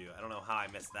statue. I don't know how I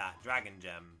missed that. Dragon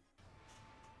gem.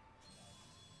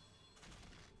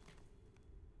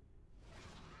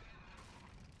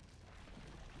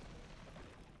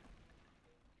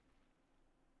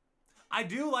 I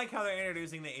do like how they're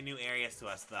introducing the new areas to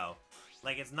us, though.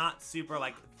 Like, it's not super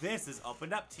like, this is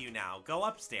opened up to you now. Go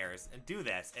upstairs and do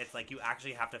this. It's like you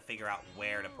actually have to figure out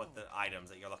where to put the items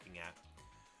that you're looking at.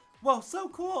 Whoa, so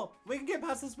cool! We can get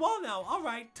past this wall now. All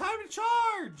right, time to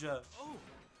charge! Oh.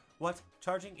 What?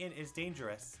 Charging in is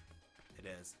dangerous. It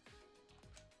is.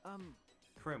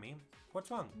 Kurumi, what's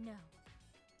wrong? No.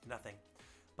 Nothing.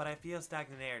 But I feel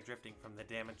stagnant air drifting from the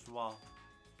damaged wall.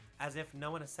 As if no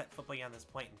one has set foot beyond this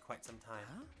point in quite some time.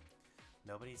 Huh?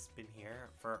 Nobody's been here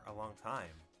for a long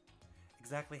time.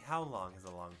 Exactly how long is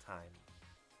a long time?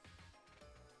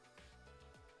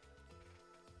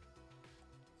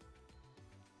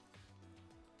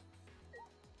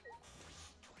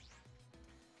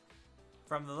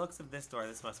 From the looks of this door,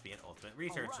 this must be an ultimate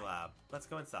research lab. Let's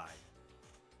go inside.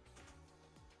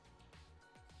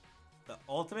 The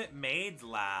ultimate maids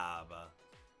lab.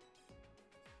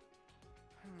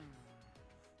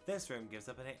 This room gives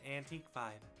up an antique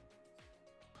vibe.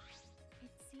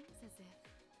 It seems as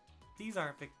if... These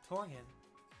aren't Victorian.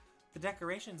 The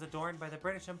decorations adorned by the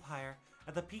British Empire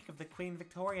at the peak of the Queen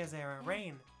Victoria's era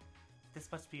reign. This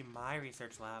must be my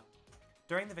research lab.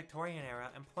 During the Victorian era,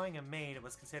 employing a maid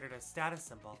was considered a status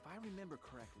symbol. If I remember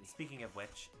correctly. Speaking of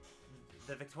which,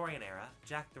 the Victorian era,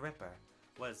 Jack the Ripper,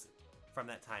 was from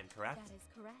that time, correct? That is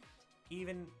correct.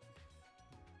 Even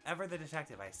ever the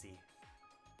detective, I see.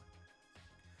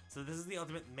 So this is the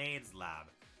ultimate maid's lab.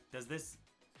 Does this...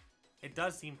 It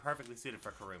does seem perfectly suited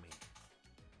for Kurumi.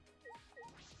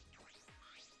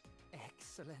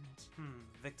 Excellent.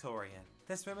 Victorian.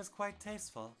 This room is quite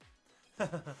tasteful.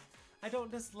 I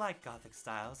don't dislike Gothic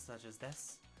styles such as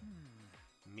this.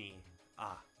 Me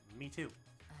too.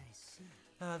 I see.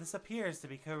 This appears to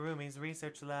be Kurumi's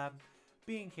research lab.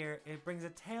 Being here, it brings a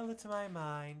tale to my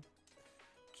mind.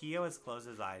 Kyo has closed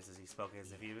his eyes as he spoke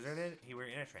as if he were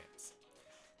in a trance.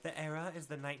 The era is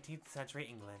the 19th century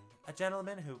England. A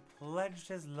gentleman who pledged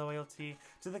his loyalty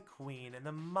to the Queen and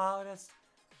a modest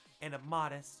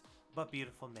but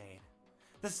beautiful maid.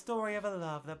 The story of a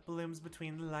love that blooms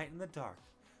between the light and the dark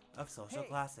of social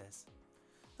classes.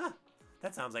 Huh,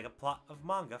 that sounds like a plot of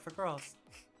manga for girls.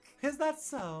 Is that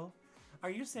so? Are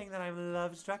you saying that I'm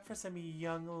love-struck for some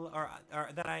young, or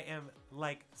that I am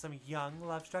like some young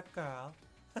love-struck girl?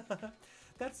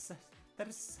 That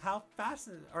is how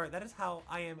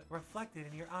I am reflected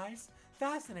in your eyes.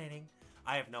 Fascinating.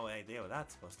 I have no idea what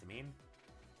that's supposed to mean.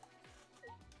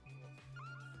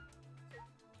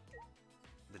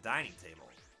 The dining table.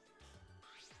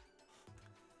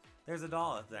 There's a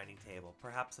doll at the dining table.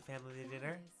 Perhaps a family There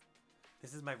dinner? it is.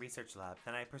 This is my research lab,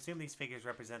 and I presume these figures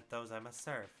represent those I must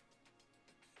serve.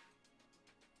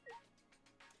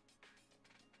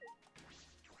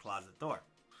 Closet door.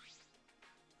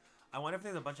 I wonder if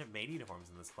there's a bunch of maid uniforms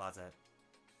in this closet.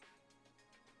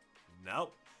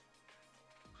 Nope.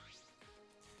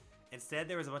 Instead,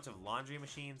 there was a bunch of laundry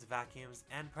machines, vacuums,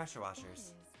 and pressure There it washers.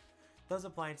 is. Those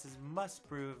appliances must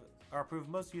prove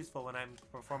most useful when I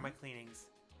perform my cleanings.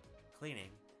 Cleaning?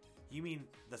 You mean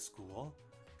the school?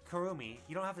 Kurumi,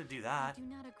 you don't have to do I that. do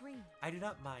not agree. I do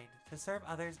not mind. To serve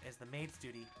others is the maid's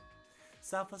duty.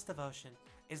 Selfless devotion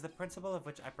is the principle of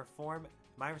which I perform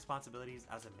my responsibilities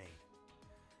as a maid.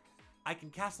 I can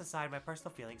cast aside my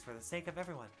personal feelings for the sake of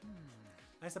everyone.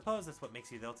 I suppose that's what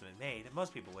makes you the ultimate maid.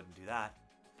 Most people wouldn't do that.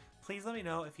 Please let me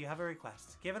know if you have a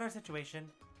request. Given our situation,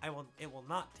 it will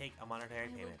not take a monetary I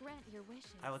will payment. grant your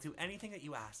wishes. I will do anything that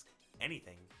you ask.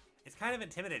 Anything. It's kind of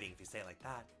intimidating if you say it like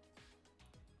that.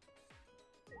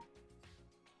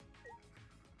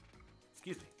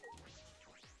 Excuse me.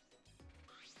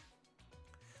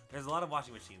 There's a lot of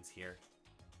washing machines here.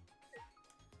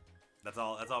 That's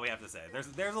all we have to say.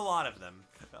 There's a lot of them.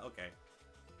 Okay.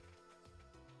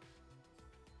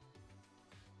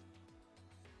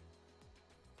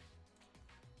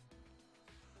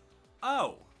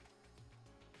 Oh.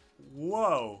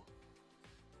 Whoa.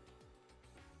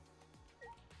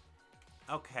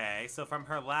 Okay, so from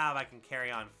her lab I can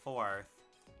carry on forth.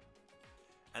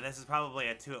 And this is probably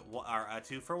a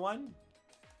 2-for-1?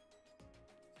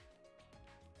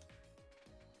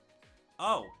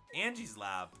 Oh, Angie's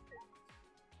lab.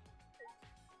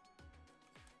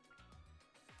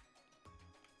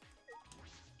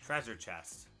 Treasure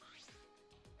chest.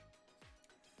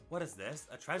 What is this?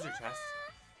 A treasure chest?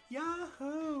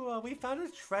 Yahoo! We found a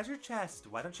treasure chest.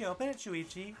 Why don't you open it,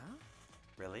 Shuichi? Huh?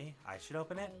 Really? I should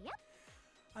open it? Yep.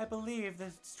 I believe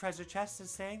this treasure chest is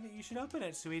saying that you should open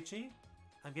it, Shuichi.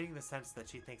 I'm getting the sense that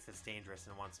she thinks it's dangerous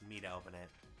and wants me to open it.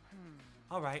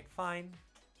 Alright, fine.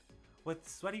 With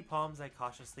sweaty palms, I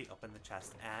cautiously open the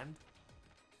chest and...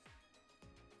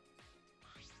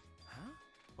 Huh?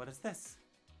 What is this?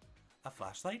 A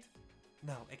flashlight?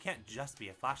 No, it can't just be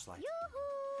a flashlight.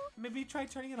 Yoo-hoo! Maybe try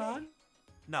turning it on?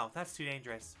 No, that's too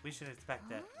dangerous. We should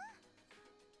inspect it.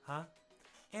 Huh?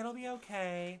 It'll be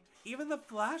okay. Even the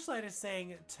flashlight is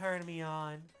saying, turn me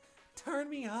on. Turn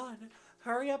me on.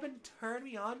 Hurry up and turn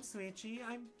me on, Suichi.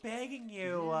 I'm begging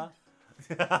you.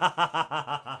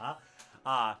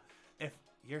 If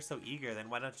you're so eager, then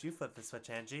why don't you flip the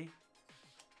switch, Angie?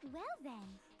 Well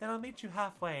then. Then I'll meet you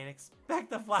halfway and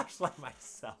expect the flashlight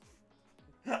myself.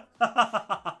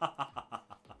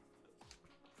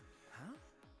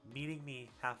 Meeting me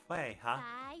halfway, huh?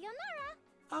 Sayonara.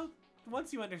 Oh,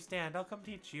 once you understand, I'll come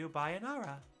teach you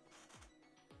Bayanara.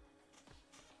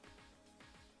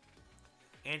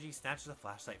 Angie snatched the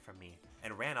flashlight from me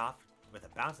and ran off with a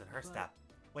bounce in her step.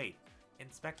 Wait,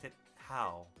 inspect it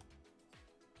how?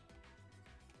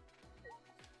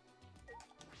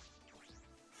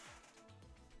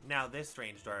 Now this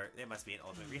strange door, it must be an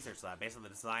ultimate research lab. Based on the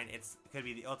design, it could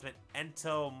be the ultimate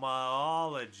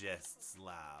entomologist's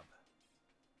lab.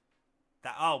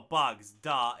 Oh, bugs,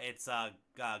 duh, it's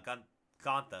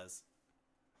Gantha's.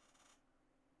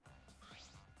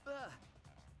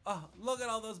 Oh, look at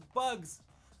all those bugs!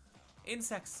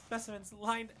 Insect specimens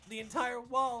lined the entire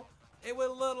wall. It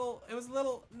was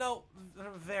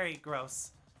very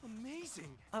gross. Amazing.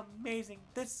 Amazing.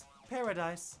 This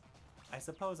paradise. I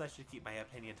suppose I should keep my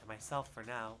opinion to myself for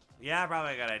now. Yeah,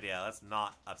 probably a good idea. Let's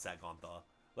not upset Gantha.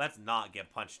 Let's not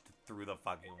get punched through the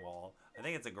fucking wall. I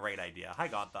think it's a great idea. Hi,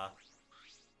 Gantha.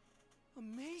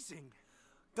 Amazing.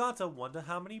 Gantha wonder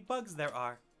how many bugs there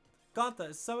are. Gantha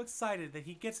is so excited that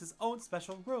he gets his own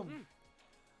special room.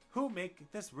 Who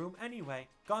make this room anyway?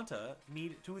 Gantha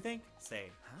need to think,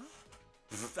 say. Huh?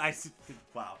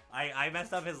 Wow. I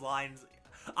messed up his lines.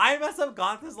 I mess up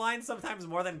Gantha's lines sometimes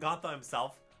more than Gantha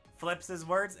himself flips his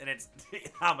words, and it's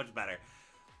how much better.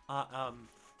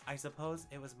 I suppose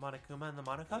it was Monokuma and the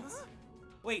Monocuts?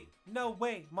 Wait, no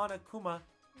way, Monokuma.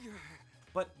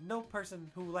 But no person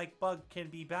who like bug can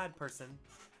be bad person.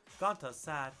 Gantha's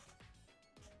sad.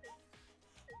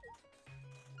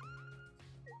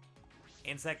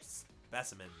 Insect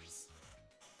specimens.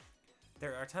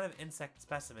 There are a ton of insect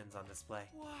specimens on display.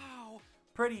 Wow.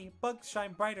 Pretty, bugs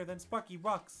shine brighter than sparkly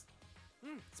rocks.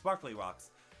 Sparkly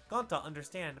rocks. Gantha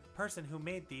understand, person who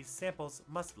made these samples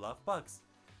must love bugs.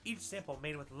 Each sample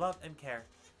made with love and care.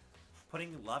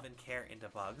 Putting love and care into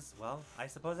bugs, well, I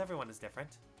suppose everyone is different.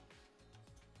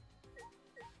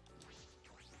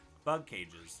 Bug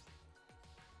cages.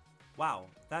 Wow,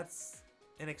 that's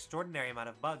an extraordinary amount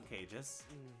of bug cages.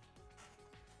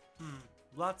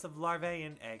 Lots of larvae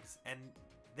and eggs, and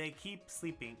they keep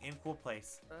sleeping in cool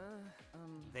place.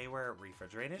 They were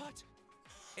refrigerated? What?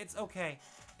 It's okay.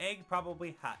 Egg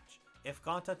probably hatch, if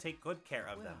Gonta take good care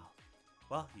of them.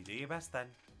 Well, you do your best then.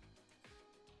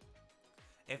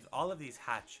 If all of these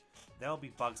hatch, there'll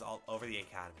be bugs all over the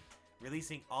academy.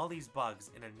 Releasing all these bugs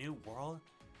in a new world?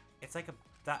 It's like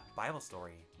that Bible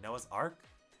story, Noah's Ark.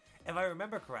 If I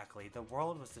remember correctly, the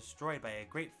world was destroyed by a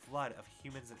great flood of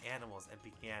humans and animals and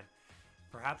began.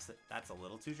 Perhaps that's a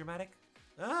little too dramatic?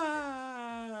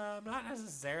 I'm not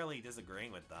necessarily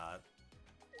disagreeing with that.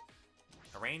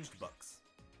 Arranged books.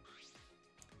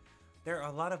 There are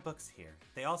a lot of books here.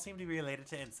 They all seem to be related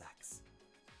to insects.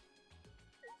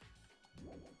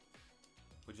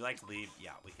 Would you like to leave?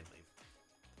 Yeah, we can leave.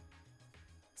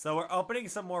 So we're opening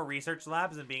some more research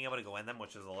labs and being able to go in them,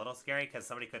 which is a little scary because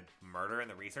somebody could murder in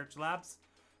the research labs.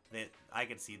 I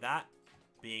could see that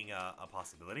being a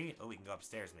possibility. Oh, we can go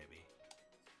upstairs maybe.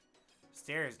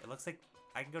 Stairs, it looks like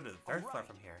I can go to the third floor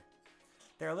from here.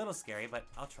 They're a little scary, but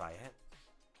I'll try it.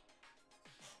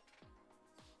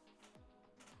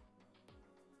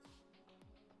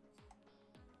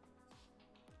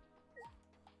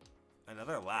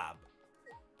 Another lab.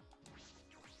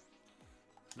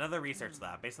 Another research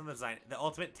lab based on the design. The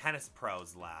Ultimate Tennis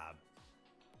Pros lab.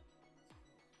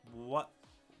 What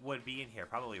would be in here?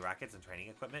 Probably rackets and training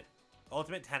equipment.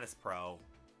 Ultimate Tennis Pro.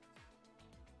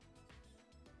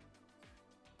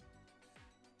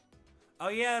 Oh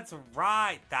yeah, that's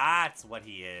right. That's what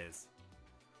he is.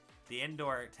 The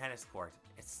indoor tennis court.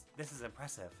 This is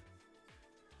impressive.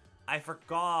 I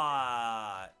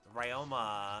forgot.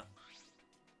 Ryoma.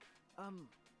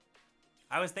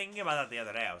 I was thinking about that the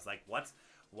other day. I was like, what's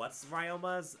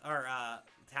Ryoma's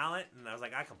talent? And I was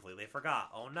like, I completely forgot.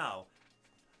 Oh no.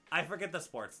 I forget the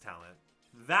sports talent.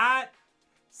 That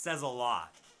says a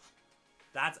lot.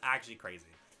 That's actually crazy.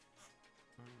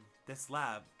 This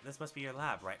must be your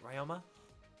lab, right, Ryoma?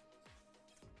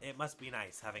 It must be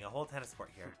nice having a whole tennis court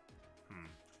here.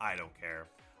 I don't care.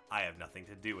 I have nothing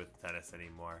to do with tennis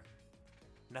anymore.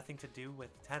 Nothing to do with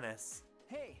tennis?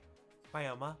 Hey!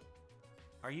 Ryoma,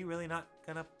 are you really not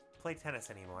gonna play tennis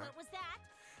anymore? What was that?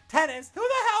 Tennis? Who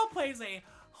the hell plays a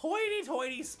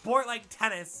hoity-toity sport like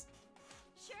tennis?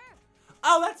 Sure.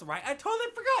 Oh, that's right. I totally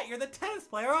forgot. You're the tennis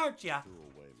player, aren't ya? Threw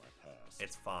away my past.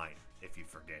 It's fine if you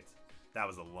forget. That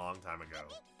was a long time ago.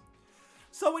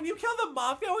 So when you killed the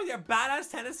Mafia with your badass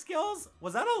tennis skills,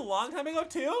 was that a long time ago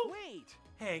too? Wait!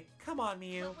 Hey, come on,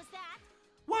 Miu. What was that?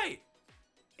 Wait!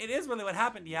 It is really what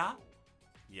happened, yeah?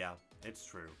 Yeah, it's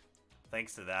true.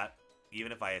 Thanks to that,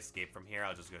 even if I escape from here,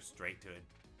 I'll just go straight to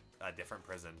a different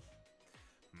prison.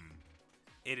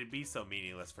 It'd be so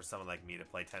meaningless for someone like me to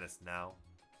play tennis now.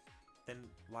 Then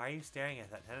why are you staring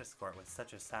at that tennis court with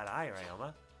such a sad eye,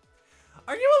 Ryoma?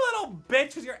 Are you a little bitch?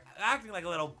 Because you're acting like a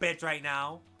little bitch right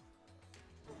now.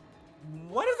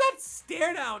 What is that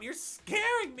stare down? You're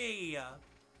scaring me.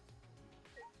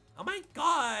 Oh my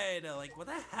god. Like, what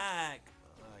the heck?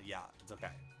 Yeah, it's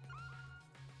okay.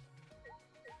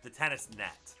 The tennis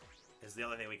net is the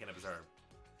only thing we can observe.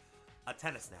 A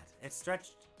tennis net. It's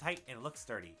stretched tight and looks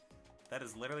sturdy. That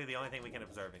is literally the only thing we can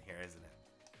observe in here, isn't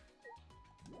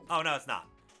it? Oh, no, it's not.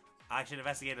 I should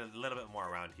investigate a little bit more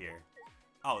around here.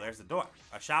 Oh, there's a door.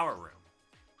 A shower room.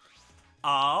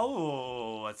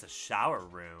 Oh, it's a shower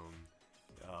room.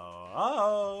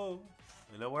 Oh,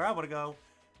 I know where I want to go.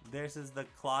 This is the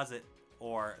closet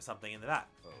or something in the back.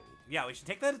 Oh. Yeah, we should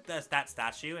take that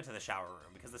statue into the shower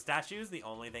room because the statue is the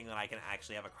only thing that I can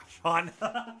actually have a crush on.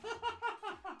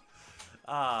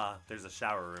 There's a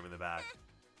shower room in the back.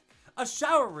 A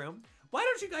shower room? Why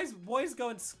don't you guys boys go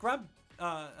and scrub,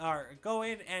 or go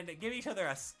in and give each other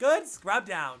a good scrub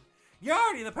down? You're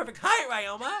already the perfect height,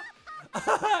 Ryoma.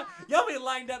 You'll be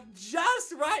lined up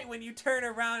just right when you turn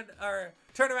around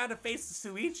to face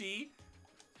Suichi.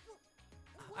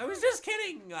 I was just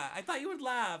kidding. I thought you would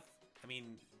laugh. I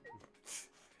mean,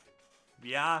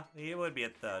 yeah, he would be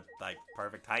at the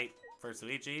perfect height for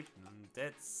Suichi.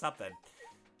 It's something.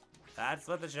 That's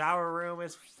what the shower room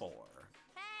is for.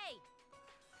 Hey!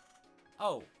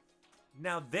 Oh,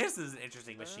 now this is an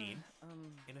interesting machine.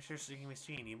 An interesting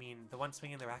machine? You mean the one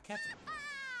swinging the racket?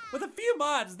 With a few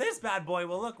mods, this bad boy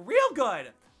will look real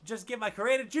good. Just get my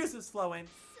creative juices flowing.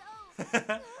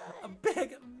 So A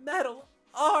big metal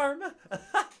arm.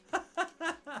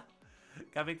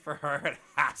 Coming for her, it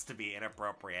has to be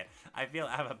inappropriate. I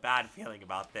have a bad feeling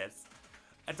about this.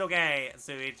 It's okay,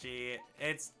 Suichi.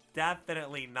 It's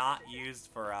definitely not used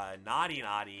for a naughty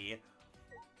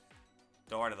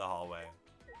door to the hallway.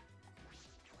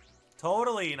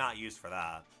 Totally not used for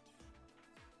that.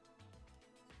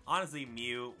 Honestly,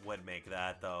 Mew would make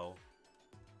that, though.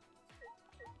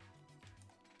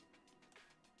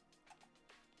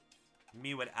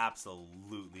 Me would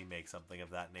absolutely make something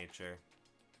of that nature.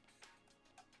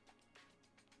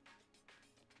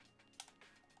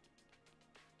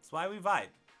 That's why we vibe.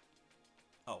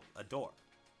 Oh, a door.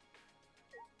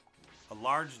 A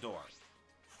large door.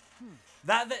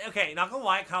 Okay, not gonna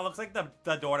lie, it kind of looks like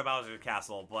the door to Bowser's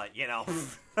Castle, but, you know.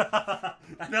 I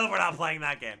know we're not playing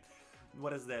that game.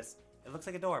 What is this? It looks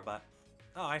like a door, but...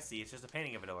 Oh, I see. It's just a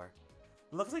painting of a door.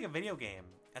 It looks like a video game.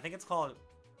 I think it's called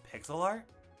pixel art?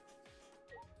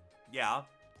 Yeah.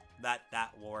 That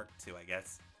will work too, I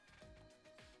guess.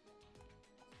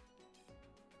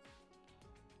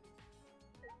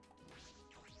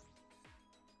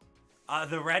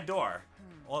 The red door.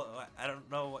 Well, I don't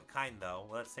know what kind, though.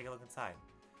 Well, let's take a look inside.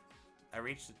 I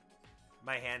reached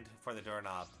my hand for the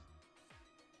doorknob.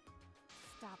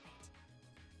 Stop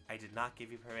it. I did not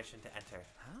give you permission to enter.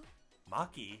 Huh?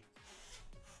 Maki?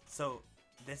 So,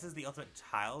 this is the ultimate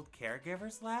child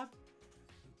caregiver's lab?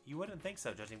 You wouldn't think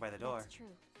so, judging by the door. That's true.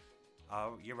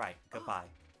 Oh, you're right. Goodbye.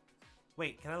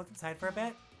 Wait, can I look inside for a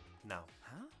bit? No.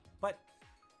 Huh? But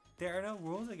there are no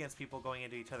rules against people going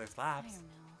into each other's I labs. don't know.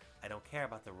 I don't care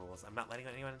about the rules. I'm not letting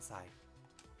anyone inside.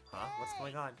 Huh? What's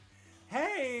going on?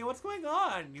 Hey, what's going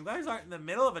on? You guys aren't in the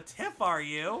middle of a tiff, are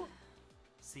you?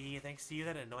 See, thanks to you,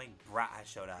 that annoying brat has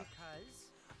showed up. Because?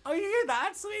 Oh, you hear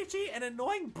that, Sweetie? An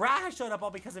annoying brat has showed up all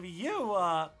because of you,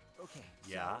 Okay.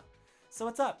 Yeah? So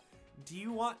what's up? Do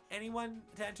you want anyone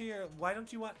to enter your... Why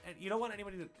don't you want... You don't want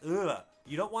anybody to... Ugh.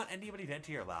 You don't want anybody to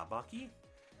enter your lab, Maki?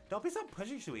 Don't be so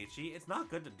pushy, Shuichi. It's not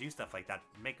good to do stuff like that.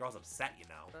 Make girls upset, you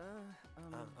know.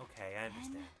 Okay, I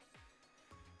understand.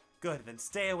 Good, then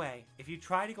stay away. If you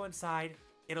try to go inside,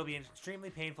 it'll be an extremely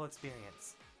painful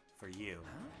experience. For you.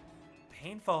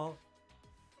 Painful?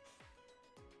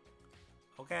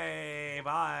 Okay,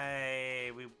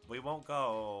 bye. We won't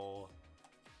go.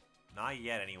 Not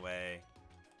yet, anyway.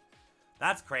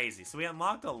 That's crazy. So we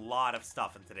unlocked a lot of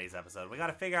stuff in today's episode. We got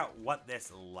to figure out what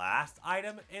this last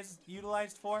item is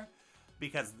utilized for,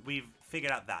 because we've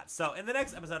figured out that. So in the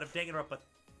next episode of Danganronpa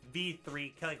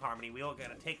V3 Killing Harmony, we are going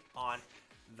to take on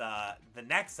the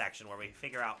next section where we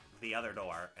figure out the other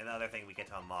door and the other thing we get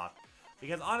to unlock.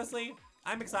 Because honestly,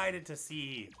 I'm excited to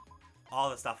see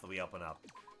all the stuff that we open up.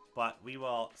 But we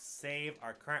will save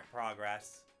our current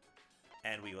progress,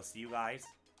 and we will see you guys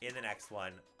in the next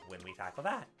one when we tackle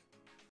that.